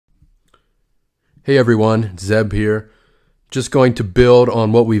Hey everyone, Zeb here. Just going to build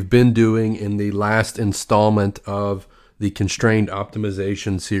on what we've been doing in the last installment of the Constraint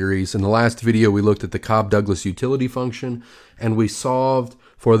Optimization series. In the last video, we looked at the Cobb-Douglas utility function, and we solved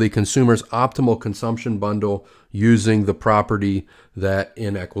for the consumer's optimal consumption bundle using the property that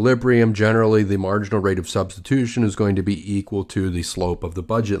in equilibrium, generally the marginal rate of substitution is going to be equal to the slope of the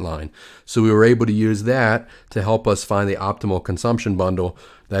budget line. So we were able to use that to help us find the optimal consumption bundle,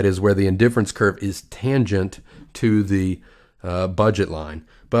 that is where the indifference curve is tangent to the budget line.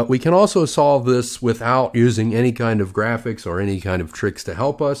 But we can also solve this without using any kind of graphics or any kind of tricks to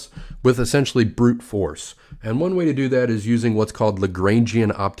help us, with essentially brute force. And one way to do that is using what's called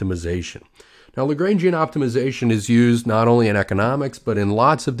Lagrangian optimization. Now, Lagrangian optimization is used not only in economics, but in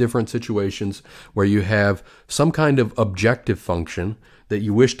lots of different situations where you have some kind of objective function that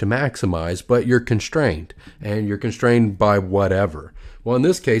you wish to maximize, but you're constrained, and you're constrained by whatever. Well, in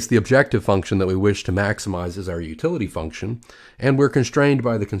this case, the objective function that we wish to maximize is our utility function, and we're constrained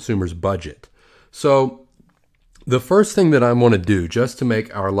by the consumer's budget. So the first thing that I want to do, just to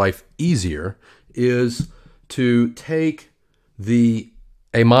make our life easier, is to take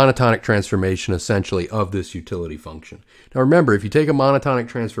a monotonic transformation, essentially, of this utility function. Now remember, if you take a monotonic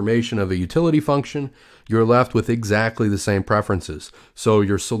transformation of a utility function, you're left with exactly the same preferences. So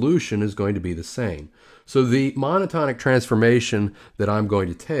your solution is going to be the same. So the monotonic transformation that I'm going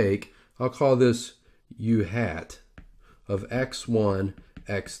to take, I'll call this U hat of x1,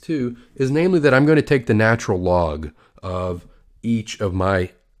 x2, is namely that I'm going to take the natural log of each of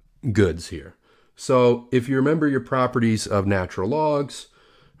my goods here. So if you remember your properties of natural logs,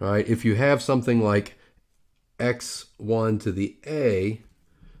 right, if you have something like x1 to the a,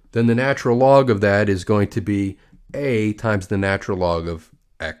 then the natural log of that is going to be a times the natural log of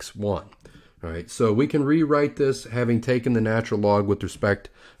x1. All right, so we can rewrite this having taken the natural log with respect,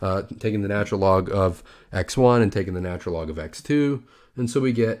 taking the natural log of x1 and taking the natural log of x2. And so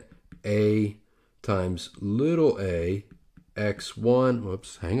we get a times little a x1,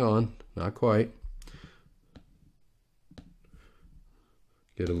 whoops, hang on, not quite.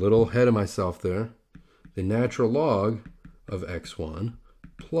 Get a little ahead of myself there. The natural log of x1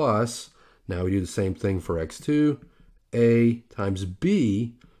 plus, now we do the same thing for x2, a times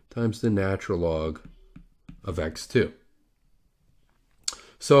b times the natural log of x2.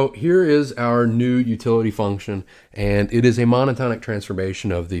 So here is our new utility function, and it is a monotonic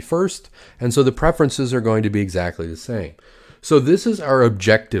transformation of the first, and so the preferences are going to be exactly the same. So this is our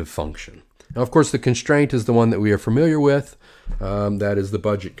objective function. Now, of course, the constraint is the one that we are familiar with. That is the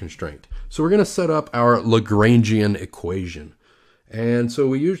budget constraint. So we're going to set up our Lagrangian equation. And so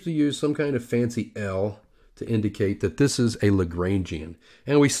we usually use some kind of fancy L to indicate that this is a Lagrangian.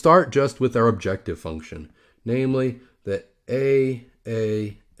 And we start just with our objective function, namely that a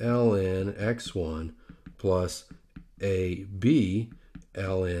ln x1 plus ab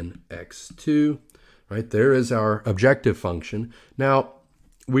ln x2. Right, there is our objective function. Now,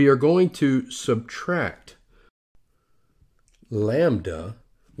 we are going to subtract lambda,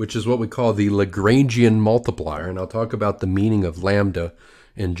 which is what we call the Lagrangian multiplier, and I'll talk about the meaning of lambda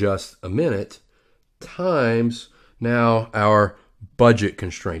in just a minute, times now our budget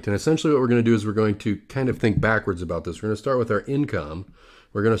constraint. And essentially what we're going to do is we're going to kind of think backwards about this. We're going to start with our income.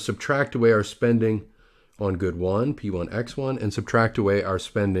 We're going to subtract away our spending on good 1, P1, X1, and subtract away our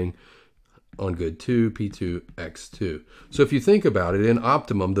spending on good 2, P2, X2. So if you think about it, in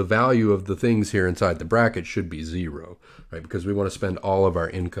optimum, the value of the things here inside the bracket should be 0, right? Because we want to spend all of our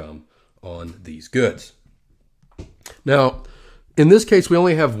income on these goods. Now, in this case, we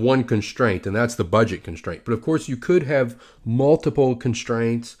only have one constraint, and that's the budget constraint. But of course, you could have multiple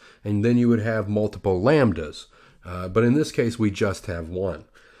constraints, and then you would have multiple lambdas. But in this case, we just have one.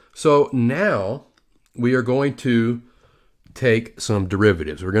 So now we are going to take some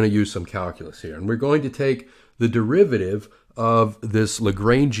derivatives. We're going to use some calculus here. And we're going to take the derivative of this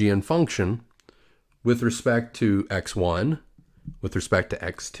Lagrangian function with respect to x1, with respect to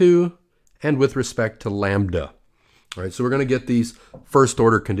x2, and with respect to lambda. All right, so we're going to get these first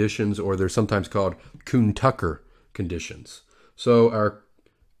order conditions, or they're sometimes called Kuhn-Tucker conditions. So our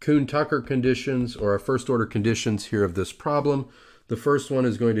Kuhn-Tucker conditions, or our first order conditions here of this problem, the first one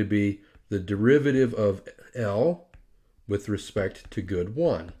is going to be the derivative of L with respect to good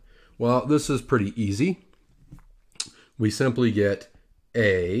 1. Well, this is pretty easy. We simply get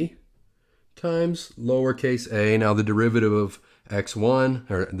a times lowercase a. Now the derivative of x1,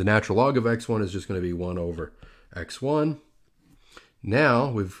 or the natural log of x1, is just going to be 1 over x1. Now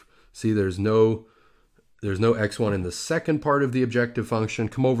we've see there's no x1 in the second part of the objective function.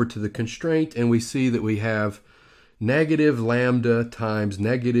 Come over to the constraint, and we see that we have negative lambda times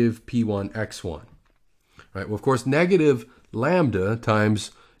negative p1 x1. right? Well, of course, negative lambda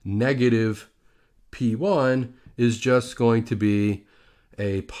times negative P1 is just going to be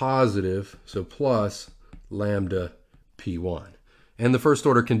a positive, so plus lambda P1. And the first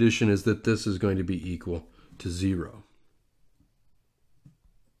order condition is that this is going to be equal to 0.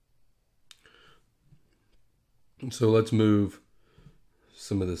 So let's move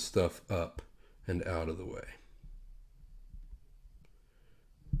some of this stuff up and out of the way.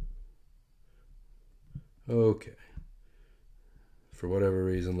 Okay. For whatever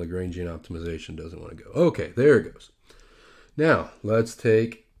reason, Lagrangian optimization doesn't want to go. Okay, there it goes. Now, let's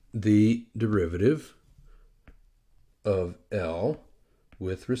take the derivative of L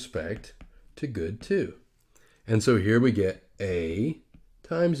with respect to good 2. And so here we get A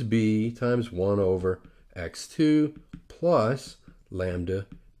times B times 1 over x2 plus lambda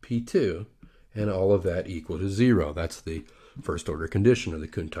P2, and all of that equal to 0. That's the first order condition, or the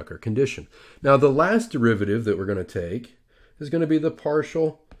Kuhn-Tucker condition. Now, the last derivative that we're going to take is going to be the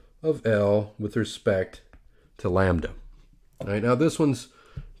partial of L with respect to lambda. All right, now this one's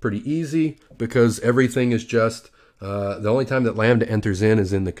pretty easy because everything is just, the only time that lambda enters in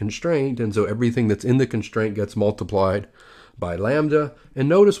is in the constraint, and so everything that's in the constraint gets multiplied by lambda. And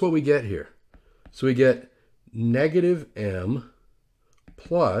notice what we get here. So we get negative m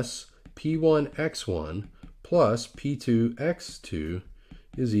plus p1x1 plus p2x2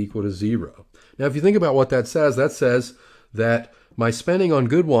 is equal to 0. Now, if you think about what that says that my spending on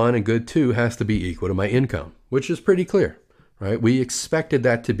good 1 and good 2 has to be equal to my income, which is pretty clear, right? We expected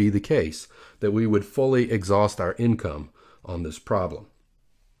that to be the case, that we would fully exhaust our income on this problem.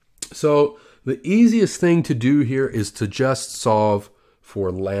 So the easiest thing to do here is to just solve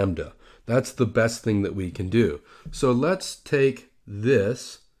for lambda. That's the best thing that we can do. So let's take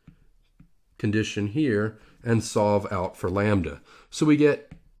this condition here and solve out for lambda. So we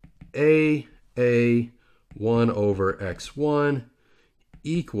get a 1 over x1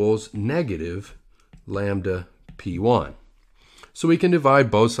 equals negative lambda p1. So we can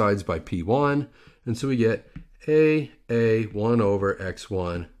divide both sides by p1, and so we get a 1 over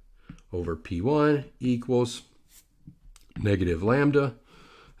x1 over p1 equals negative lambda.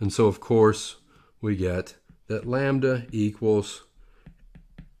 And so, of course, we get that lambda equals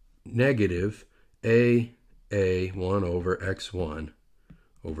negative a 1 over x1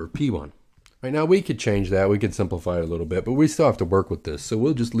 over p1. Right now, we could change that. We could simplify it a little bit, but we still have to work with this. So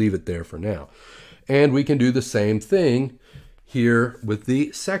we'll just leave it there for now. And we can do the same thing here with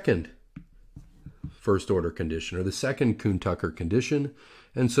the second first order condition, or the second Kuhn-Tucker condition.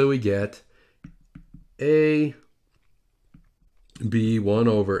 And so we get a b 1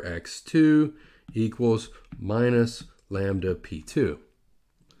 over x2 equals minus lambda p2. All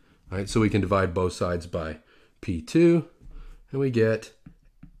right, so we can divide both sides by p2, and we get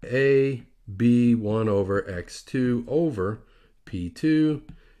a b 1 over x2 over p2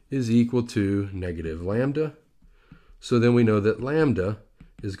 is equal to negative lambda. So then we know that lambda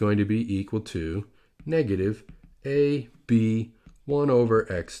is going to be equal to negative a b 1 over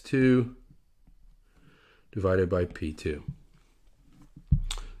x2 divided by p2.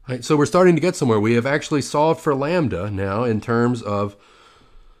 All right, so we're starting to get somewhere. We have actually solved for lambda now in terms of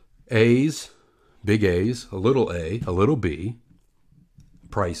A's, big A's, a little b,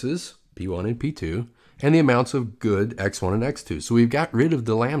 prices, P1 and P2, and the amounts of good X1 and X2. So we've got rid of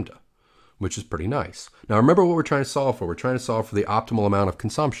the lambda, which is pretty nice. Now remember what we're trying to solve for. We're trying to solve for the optimal amount of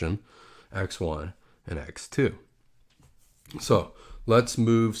consumption, X1 and X2. So let's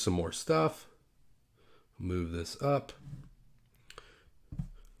move some more stuff. Move this up.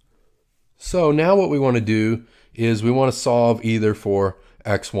 So now what we want to do is we want to solve either for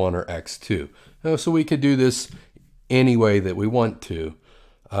X1 or X2. Now, so we could do this any way that we want to.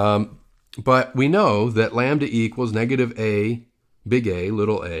 But we know that lambda equals negative a, big A,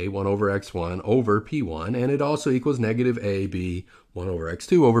 little a, 1 over x1 over p1, and it also equals negative a, b, 1 over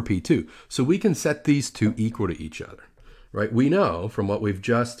x2 over p2. So we can set these two equal to each other, right? We know from what we've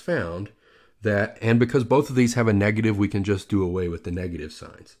just found that, and because both of these have a negative, we can just do away with the negative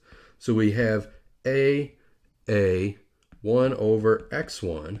signs. So we have a 1 over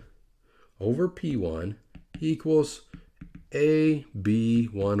x1 over p1 equals a b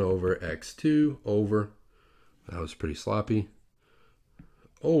 1 over x2 over, that was pretty sloppy,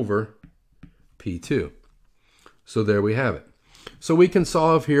 over p2. So there we have it. So we can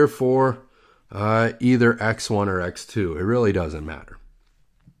solve here for either x1 or x2. It really doesn't matter.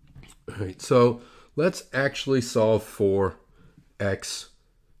 All right, so let's actually solve for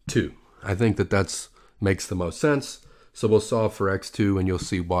x2. I think that makes the most sense. So we'll solve for x2, and you'll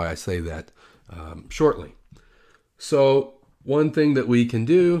see why I say that shortly. So one thing that we can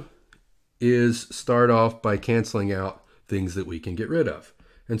do is start off by canceling out things that we can get rid of.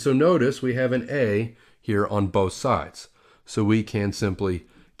 And so notice we have an a here on both sides. So we can simply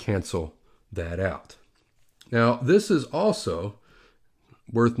cancel that out. Now, this is also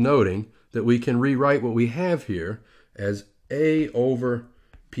worth noting that we can rewrite what we have here as a over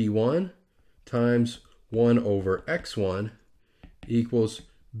p1 times 1 over x1 equals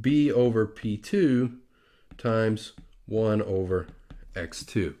b over p2 times 1 over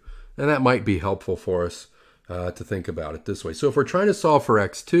x2. And that might be helpful for us to think about it this way. So if we're trying to solve for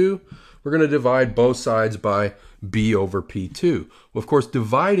x2, we're going to divide both sides by b over p2. Well, of course,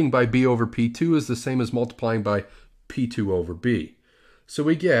 dividing by b over p2 is the same as multiplying by p2 over b. So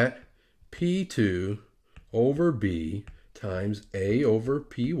we get p2 over b times a over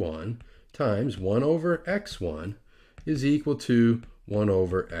p1 times 1 over x1 is equal to 1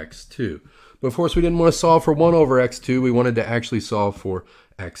 over x2. But of course, we didn't want to solve for 1 over x2. We wanted to actually solve for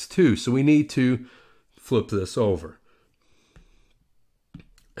x2. So we need to flip this over.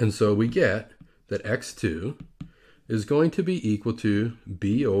 And so we get that x2 is going to be equal to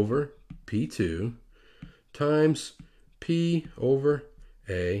b over p2 times p over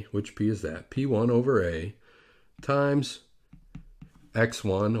a, which p is that? p1 over a times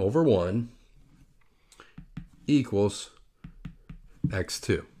x1 over 1 equals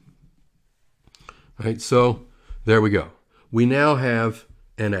x2. All right, so there we go. We now have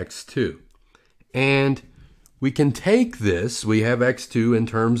an x2. And we can take this, we have x2 in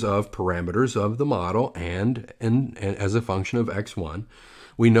terms of parameters of the model and as a function of x1.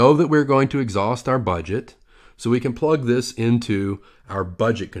 We know that we're going to exhaust our budget, so we can plug this into our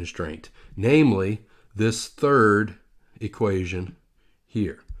budget constraint, namely this third equation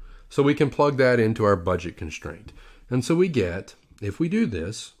here. So we can plug that into our budget constraint. And so we get, if we do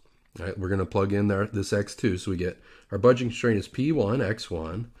this, right, we're going to plug in this x2, so we get our budget constraint is p1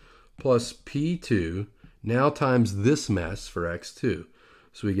 x1 plus p2 now times this mess for x2.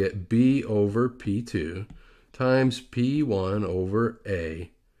 So we get b over p2 times p1 over a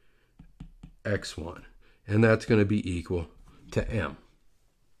x1. And that's going to be equal to m.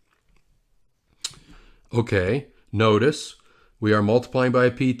 Okay, notice we are multiplying by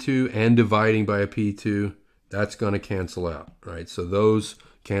a p2 and dividing by a p2. That's going to cancel out, right? So those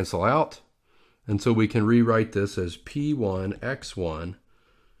cancel out. And so we can rewrite this as p1 x1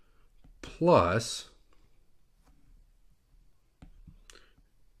 plus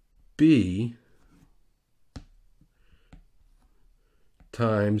b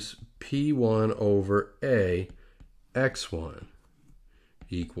times p1 over a x1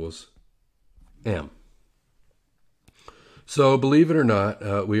 equals m. So believe it or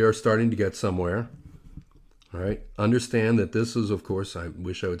not, we are starting to get somewhere. All right, understand that this is, of course, I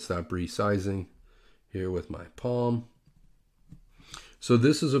wish I would stop resizing here with my palm. So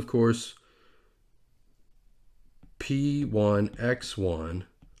this is, of course, p1 x1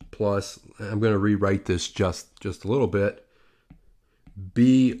 plus, I'm going to rewrite this just a little bit,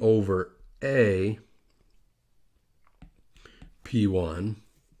 b over a p1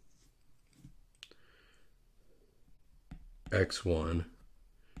 x1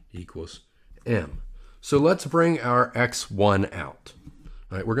 equals m. So let's bring our x1 out.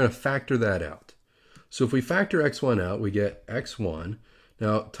 All right, we're going to factor that out. So if we factor x1 out, we get x1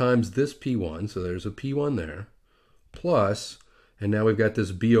 now times this p1, so there's a p1 there, plus, and now we've got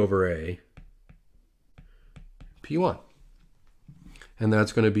this b over a p1. And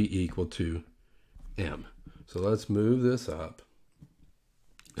that's going to be equal to m. So let's move this up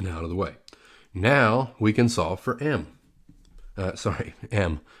and out of the way. Now we can solve for m.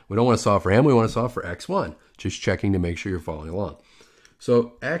 M. We don't want to solve for m, we want to solve for x1. Just checking to make sure you're following along.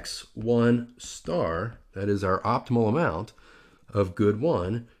 So x1 star, that is our optimal amount of good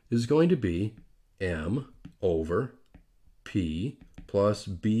 1, is going to be m over p plus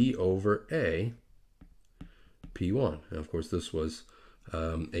b over a p1. And of course, this was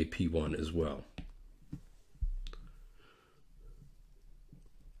a p1 as well.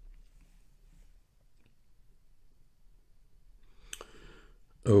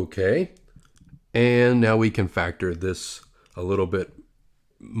 Okay, and now we can factor this a little bit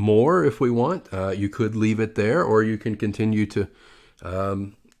more if we want. You could leave it there, or you can continue to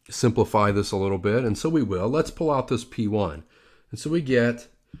simplify this a little bit, and so we will. Let's pull out this p1. And so we get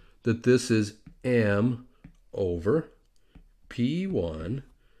that this is m over p1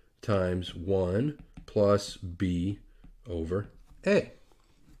 times 1 plus b over a,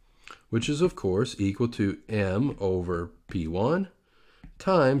 which is, of course, equal to m over p1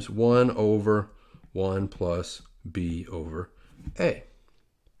 times 1 over 1 plus b over a.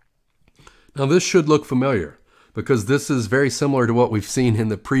 Now this should look familiar. because this is very similar to what we've seen in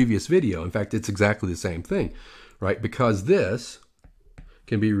the previous video. In fact, it's exactly the same thing, right? Because this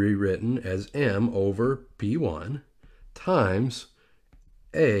can be rewritten as m over p1 times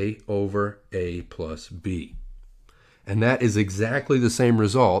a over a plus b. And that is exactly the same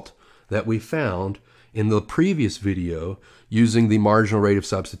result that we found in the previous video using the marginal rate of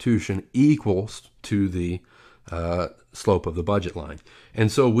substitution equals to the slope of the budget line.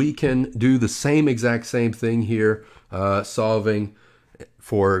 And so we can do the exact same thing here, solving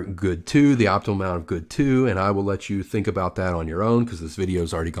for good 2, the optimal amount of good 2, and I will let you think about that on your own because this video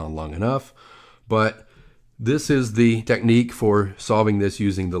has already gone long enough. But this is the technique for solving this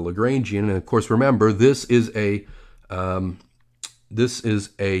using the Lagrangian, and of course remember this is a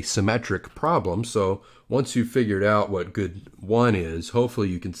symmetric problem. So once you've figured out what good 1 is, hopefully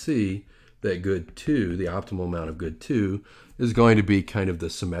you can see that good 2, the optimal amount of good 2, is going to be kind of the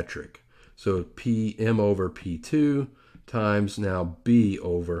symmetric. So m over p2 times now b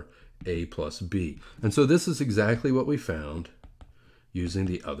over a plus b. And so this is exactly what we found using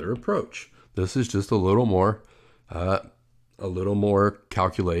the other approach. This is just a little more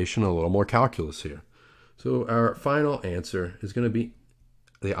calculation, a little more calculus here. So our final answer is going to be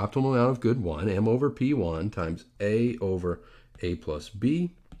the optimal amount of good 1, m over p1 times a over a plus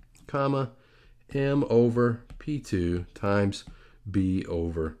b, comma, m over p2 times b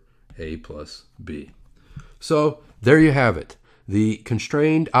over a plus b. So there you have it. The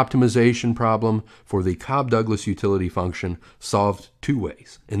constrained optimization problem for the Cobb-Douglas utility function solved 2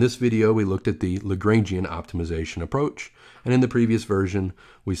 ways. In this video, we looked at the Lagrangian optimization approach, and in the previous version,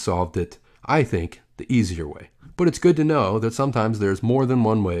 we solved it, I think, the easier way. But it's good to know that sometimes there's more than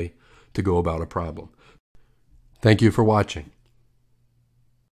one way to go about a problem. Thank you for watching.